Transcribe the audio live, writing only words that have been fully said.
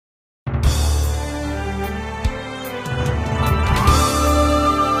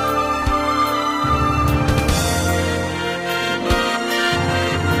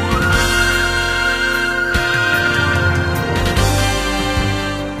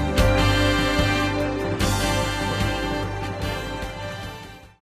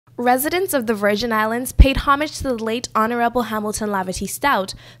Residents of the Virgin Islands paid homage to the late Honorable Hamilton Lavity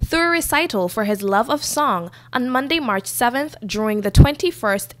Stoutt through a recital for his love of song on Monday, March 7th during the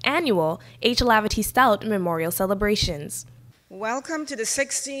 21st Annual H. Lavity Stoutt Memorial Celebrations. Welcome to the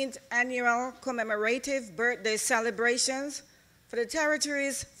 16th Annual Commemorative Birthday Celebrations for the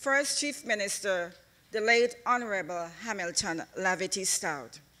Territory's first Chief Minister, the late Honorable Hamilton Lavity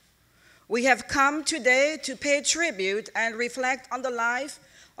Stoutt. We have come today to pay tribute and reflect on the life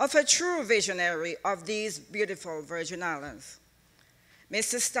of a true visionary of these beautiful Virgin Islands.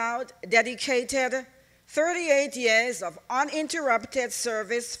 Mr. Stoutt dedicated 38 years of uninterrupted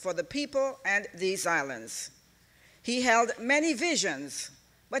service for the people and these islands. He held many visions,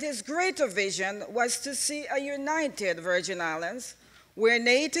 but his greater vision was to see a united Virgin Islands where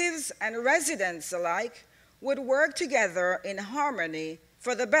natives and residents alike would work together in harmony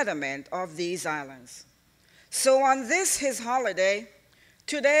for the betterment of these islands. So on this his holiday,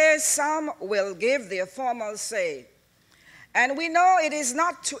 today some will give their formal say, and we know it is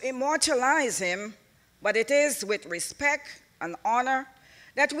not to immortalize him, but it is with respect and honor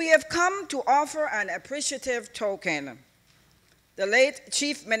that we have come to offer an appreciative token. The late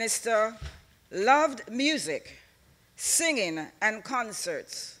Chief Minister loved music, singing, and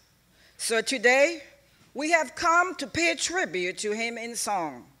concerts. So today, we have come to pay tribute to him in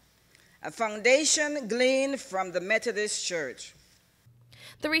song, a foundation gleaned from the Methodist Church.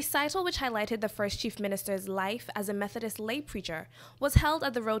 The recital, which highlighted the first Chief Minister's life as a Methodist lay preacher, was held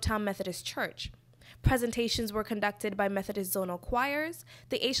at the Rotown Methodist Church. Presentations were conducted by Methodist zonal choirs,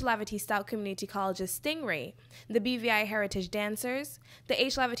 the H. Lavity Stoutt Community College's Stingray, the BVI Heritage Dancers, the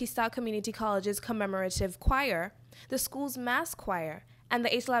H. Lavity Stoutt Community College's Commemorative Choir, the school's Mass Choir, and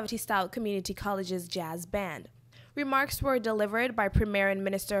the H. Lavity Stoutt Community College's Jazz Band. Remarks were delivered by Premier and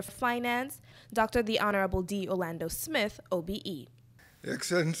Minister of Finance, Dr. the Honorable D. Orlando Smith, OBE. Your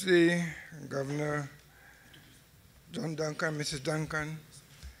Excellency, Governor John Duncan, Mrs. Duncan,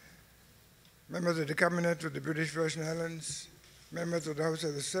 members of the Cabinet of the British Virgin Islands, members of the House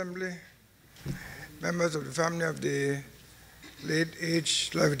of Assembly, members of the family of the late H.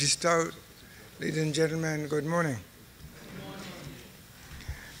 Lavity Stoutt, ladies and gentlemen, good morning. Good morning.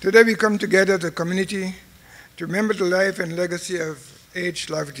 Today we come together as a community to remember the life and legacy of H.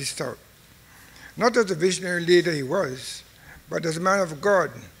 Lavity Stoutt, not as the visionary leader he was, but as a man of God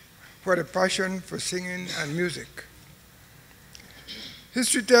who had a passion for singing and music.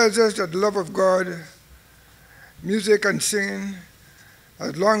 History tells us that the love of God, music and singing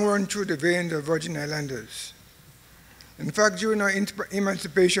has long run through the veins of Virgin Islanders. In fact, during our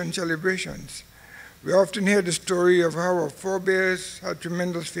emancipation celebrations, we often hear the story of how our forebears had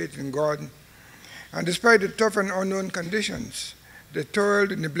tremendous faith in God, and despite the tough and unknown conditions, they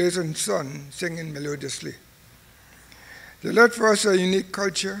toiled in the blazing sun, singing melodiously. They left for us a unique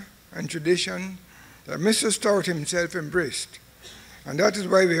culture and tradition that Mr. Stoutt himself embraced, and that is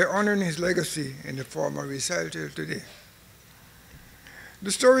why we are honoring his legacy in the form of recital today.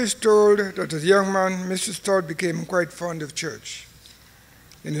 The story is told that as a young man, Mr. Stoutt became quite fond of church.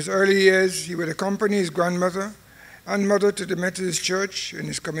 In his early years, he would accompany his grandmother and mother to the Methodist church in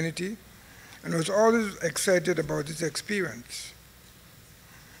his community and was always excited about his experience.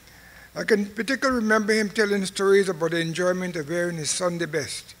 I can particularly remember him telling stories about the enjoyment of wearing his Sunday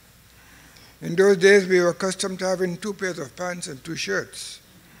best. In those days, we were accustomed to having 2 pairs of pants and 2 shirts.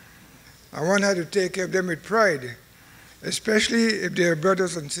 And one had to take care of them with pride, especially if there are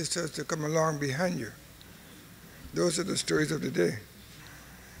brothers and sisters to come along behind you. Those are the stories of the day.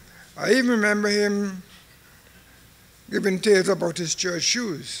 I even remember him giving tales about his church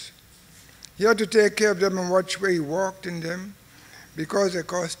shoes. He had to take care of them and watch where he walked in them because they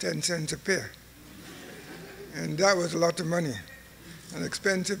cost 10 cents a pair. And that was a lot of money, an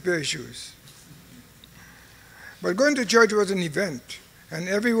expensive pair of shoes. But going to church was an event, and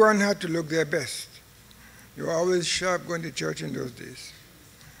everyone had to look their best. You were always sharp going to church in those days.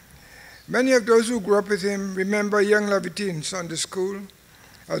 Many of those who grew up with him remember young Lavity in Sunday school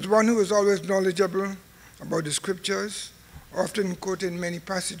as one who was always knowledgeable about the scriptures, often quoting many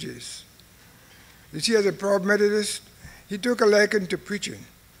passages. You see, as a proud Methodist, he took a liking to preaching.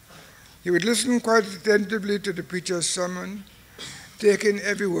 He would listen quite attentively to the preacher's sermon, taking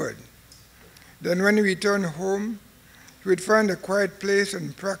every word. Then when he returned home, he would find a quiet place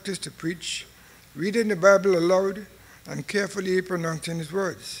and practice to preach, reading the Bible aloud and carefully pronouncing his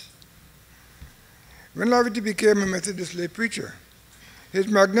words. When Lavity became a Methodist lay preacher, his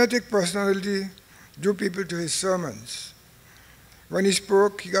magnetic personality drew people to his sermons. When he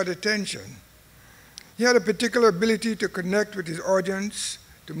spoke, he got attention. He had a particular ability to connect with his audience,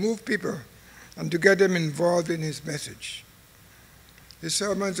 to move people, and to get them involved in his message. His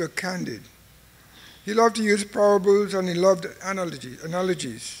sermons were candid. He loved to use parables and he loved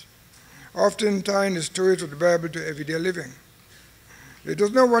analogies, often tying the stories of the Bible to everyday living. It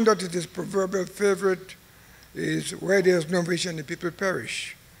does not wonder that his proverbial favorite is "where there is no vision, the people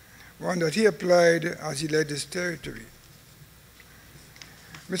perish," one that he applied as he led his territory.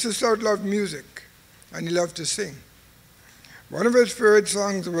 Mr. Stoutt loved music, and he loved to sing. One of his favorite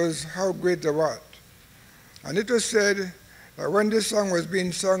songs was "How Great Thou Art," and it was said that when this song was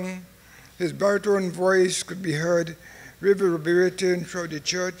being sung, his baritone voice could be heard reverberating throughout the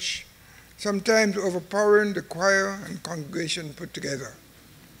church, sometimes overpowering the choir and congregation put together.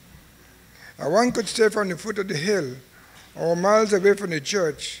 And one could stay from the foot of the hill or miles away from the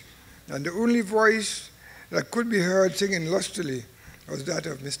church, and the only voice that could be heard singing lustily was that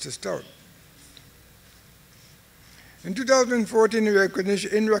of Mr. Stoutt. In 2014,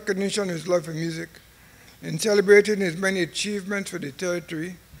 in recognition of his love for music, in celebrating his many achievements for the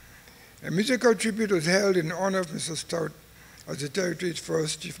territory, a musical tribute was held in honor of Mr. Stoutt as the territory's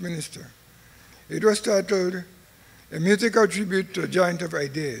first chief minister. It was titled, "A Musical Tribute to a Giant of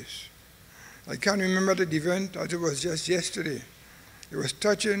Ideas." I can't remember the event as it was just yesterday. It was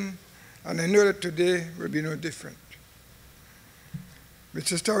touching, and I know that today will be no different.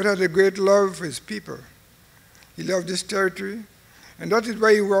 Mr. Stoutt had a great love for his people. He loved his territory, and that is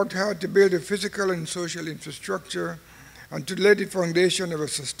why he worked hard to build a physical and social infrastructure and to lay the foundation of a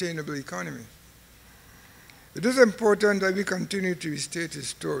sustainable economy. It is important that we continue to restate his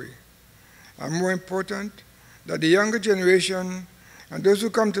story, and more important, that the younger generation and those who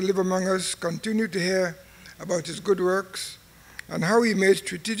come to live among us continue to hear about his good works and how he made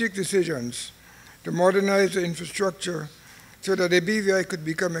strategic decisions to modernize the infrastructure so that the BVI could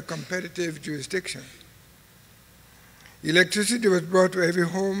become a competitive jurisdiction. Electricity was brought to every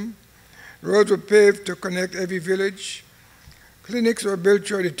home, roads were paved to connect every village, clinics were built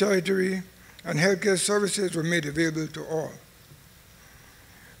throughout the territory, and healthcare services were made available to all.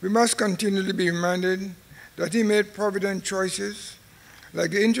 We must continually be reminded that he made provident choices,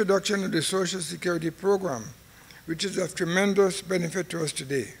 like the introduction of the Social Security Program, which is of tremendous benefit to us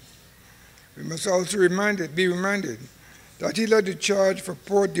today. We must also be reminded that he led the charge for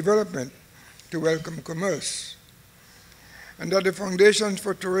port development to welcome commerce, and that the foundations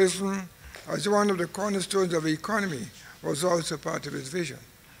for tourism as one of the cornerstones of the economy was also part of his vision.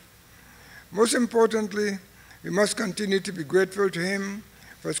 Most importantly, we must continue to be grateful to him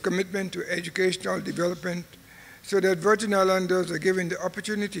for his commitment to educational development so that Virgin Islanders are given the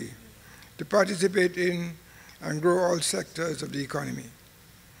opportunity to participate in and grow all sectors of the economy.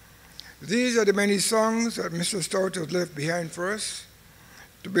 These are the many songs that Mr. Stoutt has left behind for us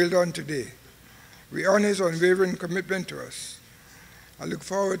to build on today. We honor his unwavering commitment to us. I look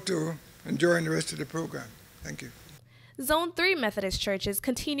forward to enjoying the rest of the program. Thank you. Zone 3 Methodist churches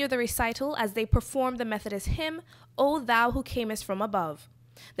continue the recital as they perform the Methodist hymn, "O Thou Who Camest from Above."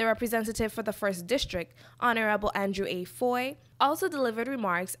 The representative for the 1st District, Honorable Andrew A. Foy, also delivered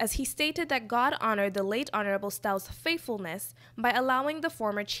remarks as he stated that God honored the late Honorable Stout's faithfulness by allowing the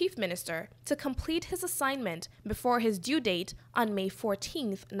former Chief Minister to complete his assignment before his due date on May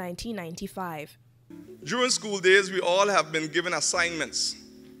 14, 1995. During school days, we all have been given assignments.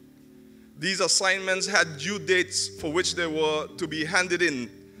 These assignments had due dates for which they were to be handed in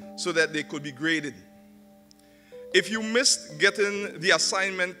so that they could be graded. If you missed getting the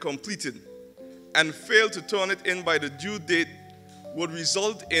assignment completed and failed to turn it in by the due date, would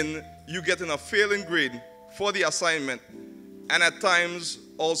result in you getting a failing grade for the assignment and at times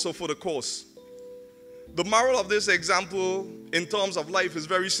also for the course. The moral of this example in terms of life is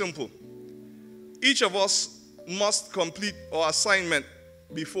very simple. Each of us must complete our assignment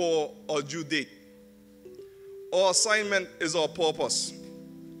before our due date. Our assignment is our purpose.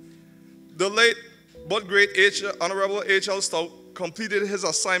 The late but great Honorable H.L. Stoutt completed his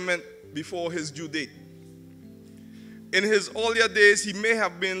assignment before his due date. In his earlier days, he may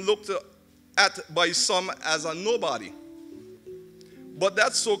have been looked at by some as a nobody. But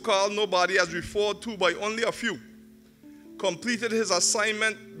that so-called nobody, as referred to by only a few, completed his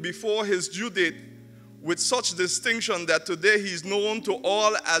assignment before his due date with such distinction that today he is known to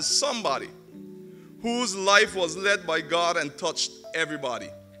all as somebody whose life was led by God and touched everybody.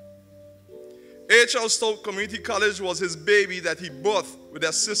 H.L. Stoutt Community College was his baby that he birthed with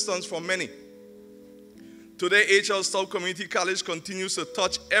assistance from many. Today, H.L. Stoutt Community College continues to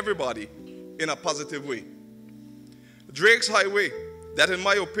touch everybody in a positive way. Drake's Highway, that in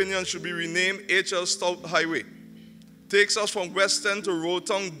my opinion should be renamed H.L. Stoutt Highway, takes us from West End to Road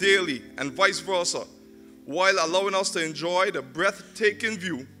Town daily and vice versa, while allowing us to enjoy the breathtaking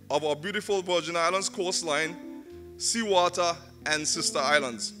view of our beautiful Virgin Islands coastline, seawater, and sister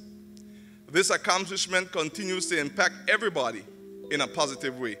islands. This accomplishment continues to impact everybody in a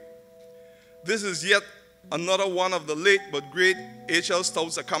positive way. This is yet another one of the late but great H.L.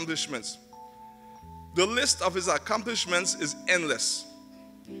 Stout's accomplishments. The list of his accomplishments is endless.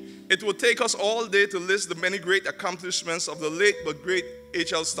 It would take us all day to list the many great accomplishments of the late but great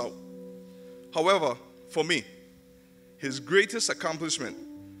H.L. Stoutt. However, for me, his greatest accomplishment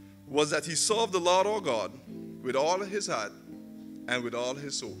was that he served the Lord our God with all his heart and with all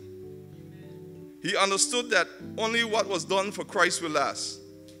his soul. He understood that only what was done for Christ will last.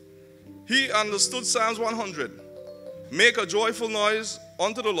 He understood Psalms 100. Make a joyful noise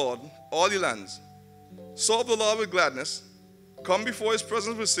unto the Lord, all ye lands. Serve the Lord with gladness. Come before his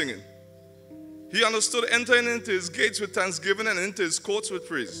presence with singing. He understood entering into his gates with thanksgiving and into his courts with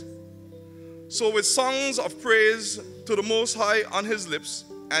praise. So with songs of praise to the Most High on his lips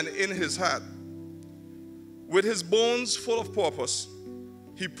and in his heart, with his bones full of purpose,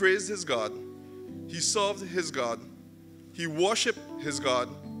 he praised his God. He served his God. He worshiped his God.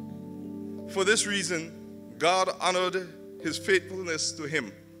 For this reason, God honored his faithfulness to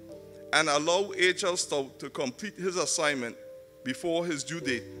him and allowed H.L. Stoutt to complete his assignment before his due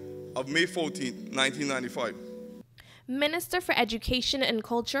date of May 14, 1995. Minister for Education and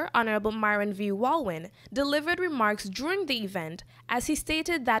Culture, Honorable Myron V. Walwyn, delivered remarks during the event as he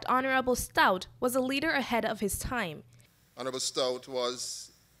stated that Honorable Stoutt was a leader ahead of his time. Honorable Stoutt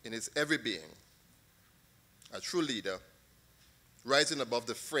was, in his every being, a true leader, rising above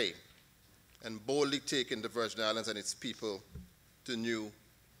the fray and boldly taking the Virgin Islands and its people to new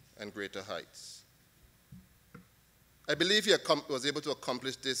and greater heights. I believe he was able to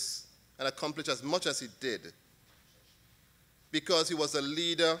accomplish this and accomplish as much as he did because he was a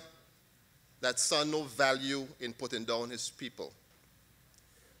leader that saw no value in putting down his people,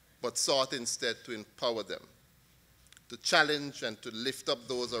 but sought instead to empower them, to challenge and to lift up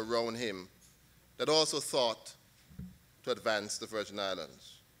those around him that also thought to advance the Virgin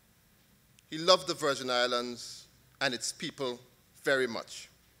Islands. He loved the Virgin Islands and its people very much.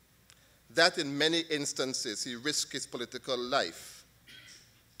 That in many instances he risked his political life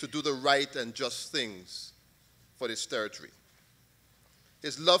to do the right and just things for this territory.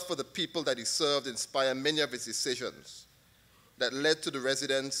 His love for the people that he served inspired many of his decisions that led to the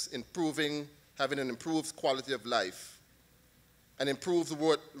residents having an improved quality of life, an improved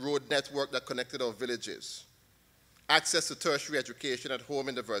road network that connected our villages, access to tertiary education at home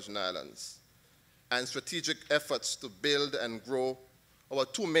in the Virgin Islands, and strategic efforts to build and grow our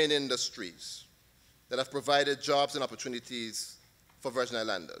two main industries that have provided jobs and opportunities for Virgin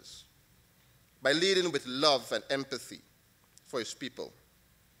Islanders. By leading with love and empathy for his people,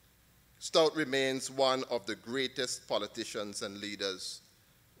 Stoutt remains one of the greatest politicians and leaders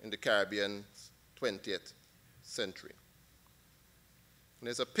in the Caribbean 20th century. And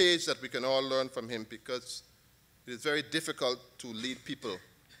there's a page that we can all learn from him because it is very difficult to lead people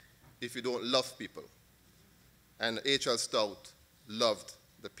if you don't love people. And H.L. Stoutt loved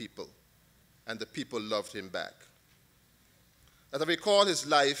the people, and the people loved him back. As I recall his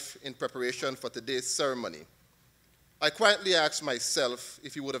life in preparation for today's ceremony, I quietly asked myself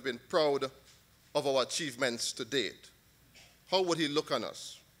if he would have been proud of our achievements to date. How would he look on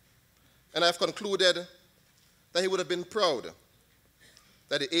us? And I've concluded that he would have been proud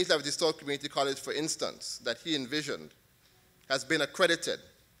that the Lavity Stoutt Community College, for instance, that he envisioned, has been accredited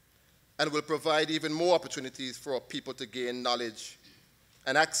and will provide even more opportunities for our people to gain knowledge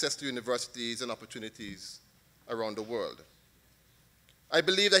and access to universities and opportunities around the world. I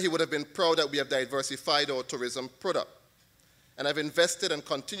believe that he would have been proud that we have diversified our tourism product and have invested and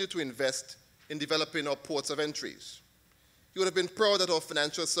continue to invest in developing our ports of entries. He would have been proud that our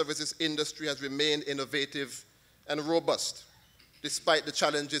financial services industry has remained innovative and robust despite the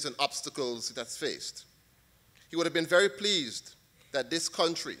challenges and obstacles it has faced. He would have been very pleased that this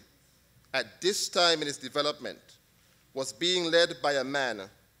country, at this time in its development, was being led by a man,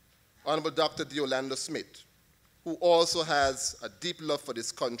 Honorable Dr. D. Orlando Smith, who also has a deep love for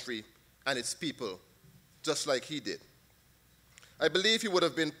this country and its people, just like he did. I believe he would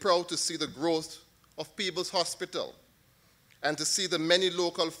have been proud to see the growth of Peebles Hospital and to see the many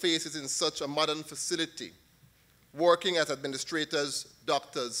local faces in such a modern facility, working as administrators,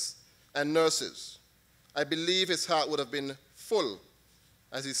 doctors, and nurses. I believe his heart would have been full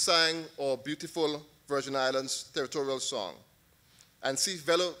as he sang our beautiful Virgin Islands territorial song and see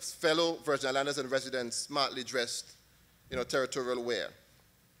fellow Virgin Islanders and residents smartly dressed in our territorial wear.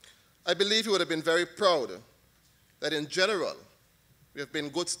 I believe he would have been very proud that in general, we have been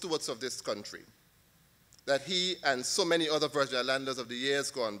good stewards of this country, that he and so many other Virgin Islanders of the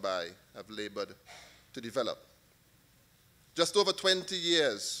years gone by have labored to develop. Just over 20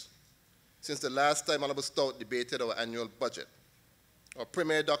 years since the last time Honorable Stoutt debated our annual budget. Our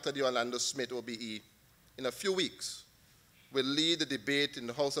Premier, Dr. Orlando Smith, OBE, in a few weeks, will lead the debate in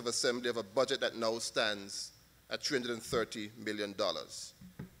the House of Assembly of a budget that now stands at $330 million.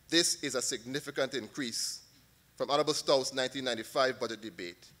 This is a significant increase from Honorable Stout's 1995 budget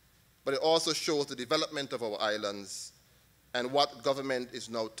debate, but it also shows the development of our islands and what government is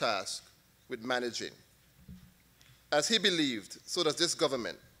now tasked with managing. As he believed, so does this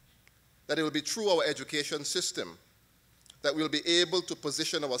government, that it will be through our education system that we'll be able to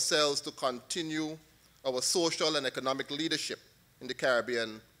position ourselves to continue our social and economic leadership in the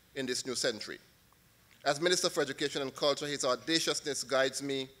Caribbean in this new century. As Minister for Education and Culture, his audaciousness guides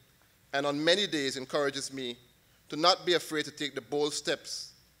me and on many days encourages me to not be afraid to take the bold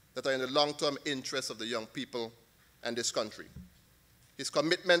steps that are in the long-term interests of the young people and this country. His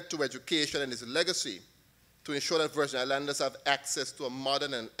commitment to education and his legacy to ensure that Virgin Islanders have access to a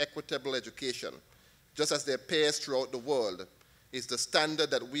modern and equitable education, just as their peers throughout the world, is the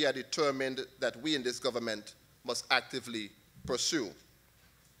standard that we are determined that we in this government must actively pursue.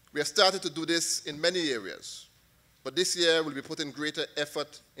 We have started to do this in many areas, but this year we'll be putting greater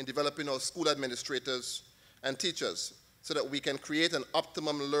effort in developing our school administrators and teachers so that we can create an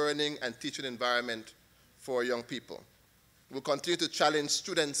optimum learning and teaching environment for our young people. We'll continue to challenge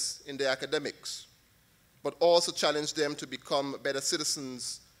students in their academics, but also challenge them to become better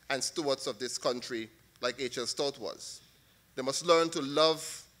citizens and stewards of this country like H.L. Stoutt was. They must learn to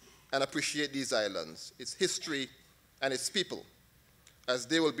love and appreciate these islands, its history and its people, as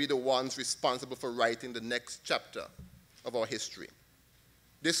they will be the ones responsible for writing the next chapter of our history.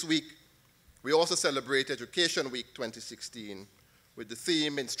 This week, we also celebrate Education Week 2016 with the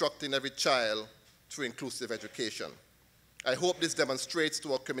theme Instructing Every Child Through Inclusive Education. I hope this demonstrates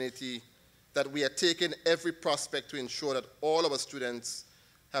to our community that we are taking every prospect to ensure that all our students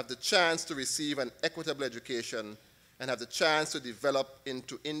have the chance to receive an equitable education and have the chance to develop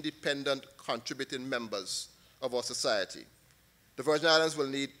into independent, contributing members of our society. The Virgin Islands will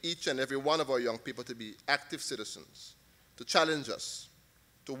need each and every one of our young people to be active citizens, to challenge us,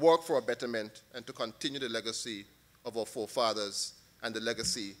 to work for a betterment, and to continue the legacy of our forefathers and the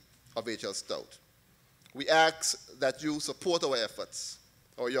legacy of H.L. Stoutt. We ask that you support our efforts,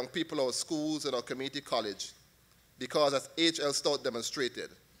 our young people, our schools, and our community college, because as H.L. Stoutt demonstrated,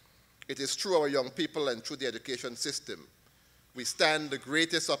 it is through our young people and through the education system we stand the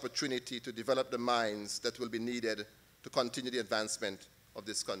greatest opportunity to develop the minds that will be needed to continue the advancement of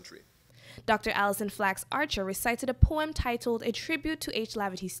this country. Dr. Allison Flax Archer recited a poem titled A Tribute to H.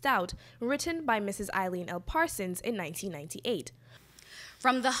 Lavity Stoutt, written by Mrs. Eileen L. Parsons in 1998.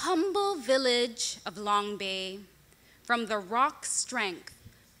 From the humble village of Long Bay, from the rock strength,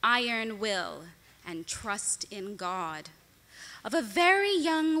 iron will, and trust in God, of a very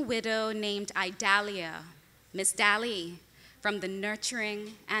young widow named Idalia, Miss Dally, from the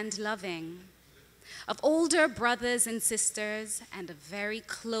nurturing and loving, of older brothers and sisters and a very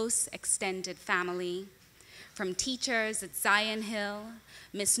close extended family, from teachers at Zion Hill,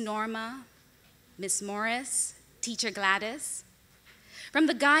 Miss Norma, Miss Morris, Teacher Gladys, from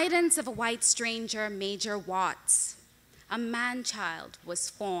the guidance of a white stranger, Major Watts, a man-child was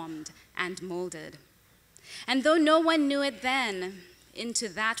formed and molded. And though no one knew it then, into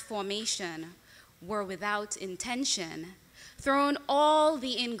that formation were without intention thrown all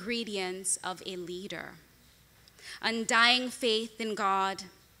the ingredients of a leader: undying faith in God,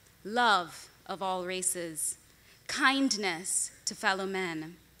 love of all races, kindness to fellow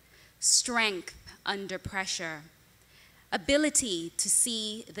men, strength under pressure, ability to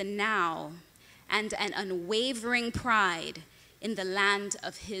see the now, and an unwavering pride in the land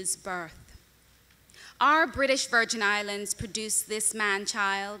of his birth. Our British Virgin Islands produced this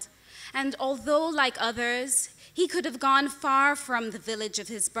man-child, and although, like others, he could have gone far from the village of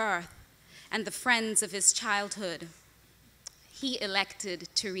his birth and the friends of his childhood, he elected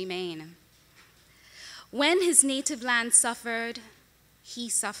to remain. When his native land suffered, he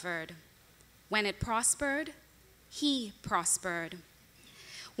suffered. When it prospered, he prospered.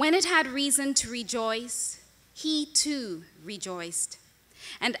 When it had reason to rejoice, he too rejoiced.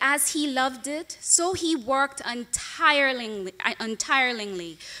 And as he loved it, so he worked untiringly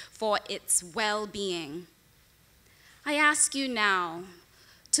for its well-being. I ask you now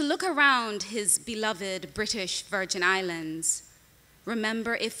to look around his beloved British Virgin Islands.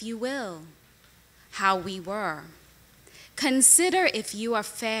 Remember, if you will, how we were. Consider, if you are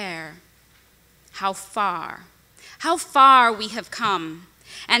fair, how far we have come,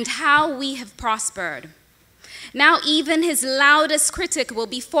 and how we have prospered. Now even his loudest critic will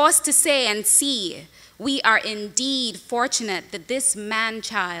be forced to say and see, we are indeed fortunate that this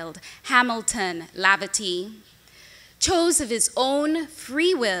man-child, Hamilton Lavity, chose of his own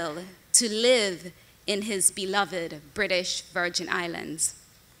free will to live in his beloved British Virgin Islands.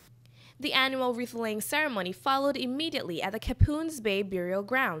 The annual wreath-laying ceremony followed immediately at the Capoons Bay Burial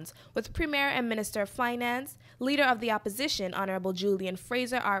Grounds, with Premier and Minister of Finance, Leader of the Opposition, Honorable Julian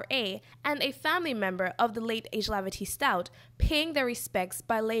Fraser, R.A., and a family member of the late H. Lavity Stoutt paying their respects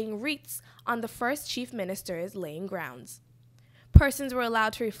by laying wreaths on the first Chief Minister's laying grounds. Persons were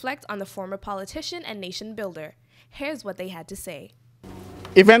allowed to reflect on the former politician and nation builder. Here's what they had to say.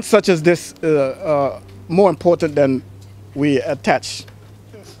 Events such as this are more important than we attach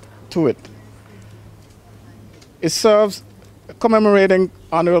to it. It serves commemorating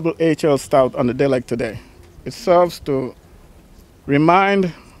Honorable H.L. Stoutt on a day like today. It serves to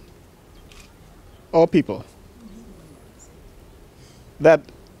remind all people that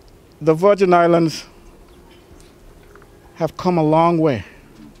the Virgin Islands have come a long way,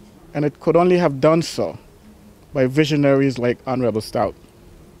 and it could only have done so by visionaries like Honorable Stoutt.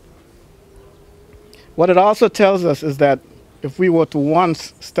 What it also tells us is that if we were to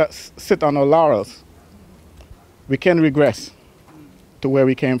once sit on our laurels, we can regress to where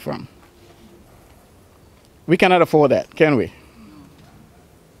we came from. We cannot afford that, can we?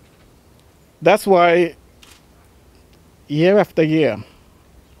 That's why year after year,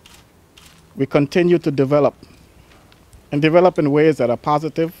 we continue to develop, and develop in ways that are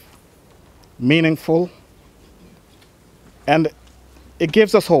positive, meaningful, and it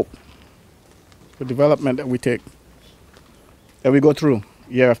gives us hope, the development that we take, that we go through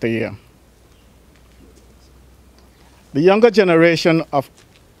year after year. The younger generation of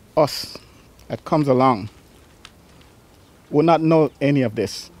us that comes along will not know any of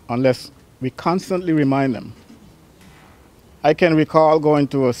this unless we constantly remind them. I can recall going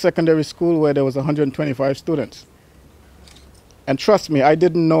to a secondary school where there was 125 students. And trust me, I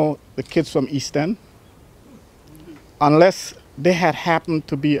didn't know the kids from East End unless they had happened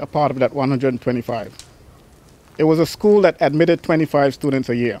to be a part of that 125. It was a school that admitted 25 students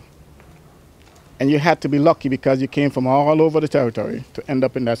a year. And you had to be lucky because you came from all over the territory to end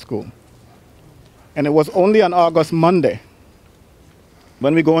up in that school. And it was only on August Monday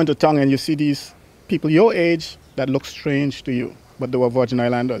when we go into town and you see these people your age that look strange to you, but they were Virgin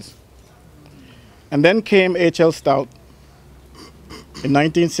Islanders. And then came H.L. Stoutt in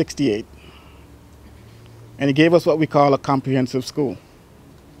 1968, and he gave us what we call a comprehensive school.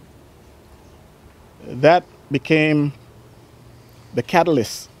 That became the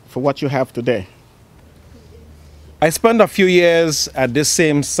catalyst for what you have today. I spent a few years at this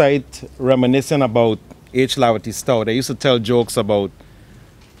same site reminiscing about H. Lavity Stoutt. I used to tell jokes about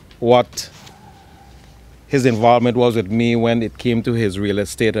what his involvement was with me when it came to his real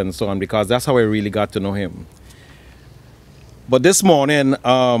estate and so on, because that's how I really got to know him. But this morning,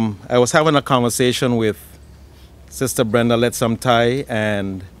 I was having a conversation with Sister Brenda Letsamtai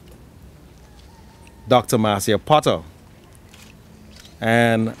and Dr. Marcia Potter.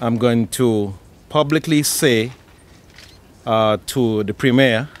 And I'm going to publicly say to the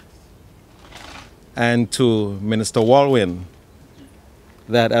Premier and to Minister Walwyn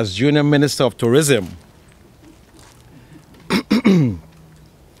that as Junior Minister of Tourism,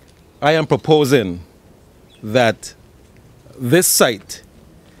 I am proposing that this site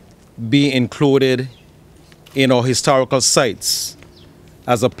be included in our historical sites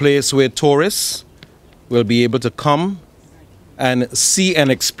as a place where tourists will be able to come and see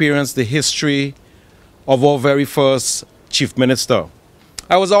and experience the history of our very first Chief Minister.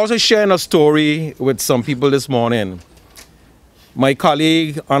 I was also sharing a story with some people this morning. My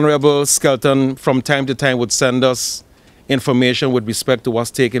colleague, Honorable Skelton, from time to time would send us information with respect to what's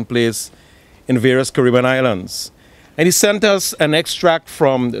taking place in various Caribbean islands. And he sent us an extract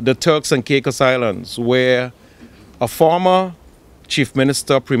from the Turks and Caicos Islands, where a former Chief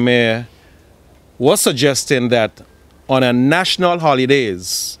Minister, Premier, was suggesting that on a national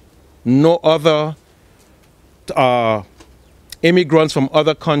holidays, no other immigrants from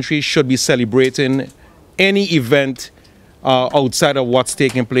other countries should be celebrating any event outside of what's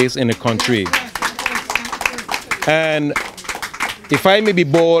taking place in the country. And if I may be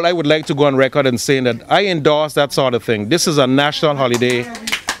bold, I would like to go on record and saying that I endorse that sort of thing. This is a national holiday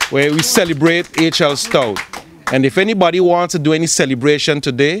where we celebrate H.L. Stoutt. And if anybody wants to do any celebration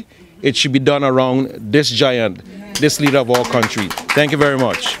today, it should be done around this giant, this leader of our country. Thank you very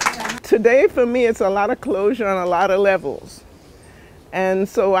much. Today, for me, it's a lot of closure on a lot of levels. And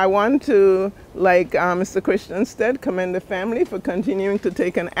so I want to, like Mr. Christian said, commend the family for continuing to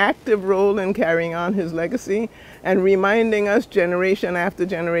take an active role in carrying on his legacy and reminding us generation after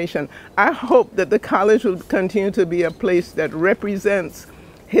generation. I hope that the college will continue to be a place that represents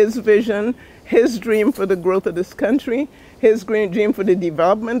his vision, his dream for the growth of this country, his dream for the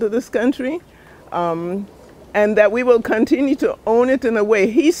development of this country, and that we will continue to own it in a way.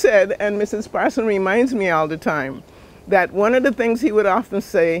 He said, and Mrs. Parson reminds me all the time, that one of the things he would often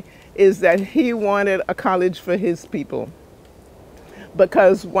say is that he wanted a college for his people.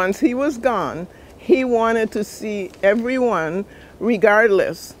 Because once he was gone, he wanted to see everyone,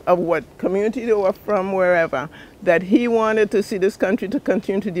 regardless of what community they were from, wherever, that he wanted to see this country to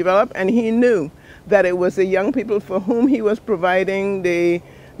continue to develop, and he knew that it was the young people for whom he was providing the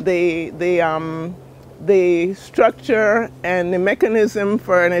structure and the mechanism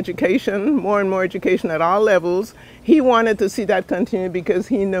for an education, more and more education at all levels. He wanted to see that continue because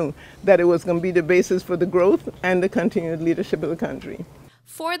he knew that it was going to be the basis for the growth and the continued leadership of the country.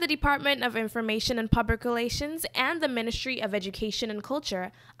 For the Department of Information and Public Relations and the Ministry of Education and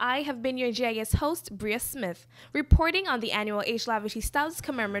Culture, I have been your GIS host, Bria Smith, reporting on the annual H. Lavity Stout's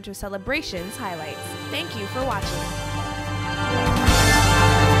commemorative celebrations highlights. Thank you for watching.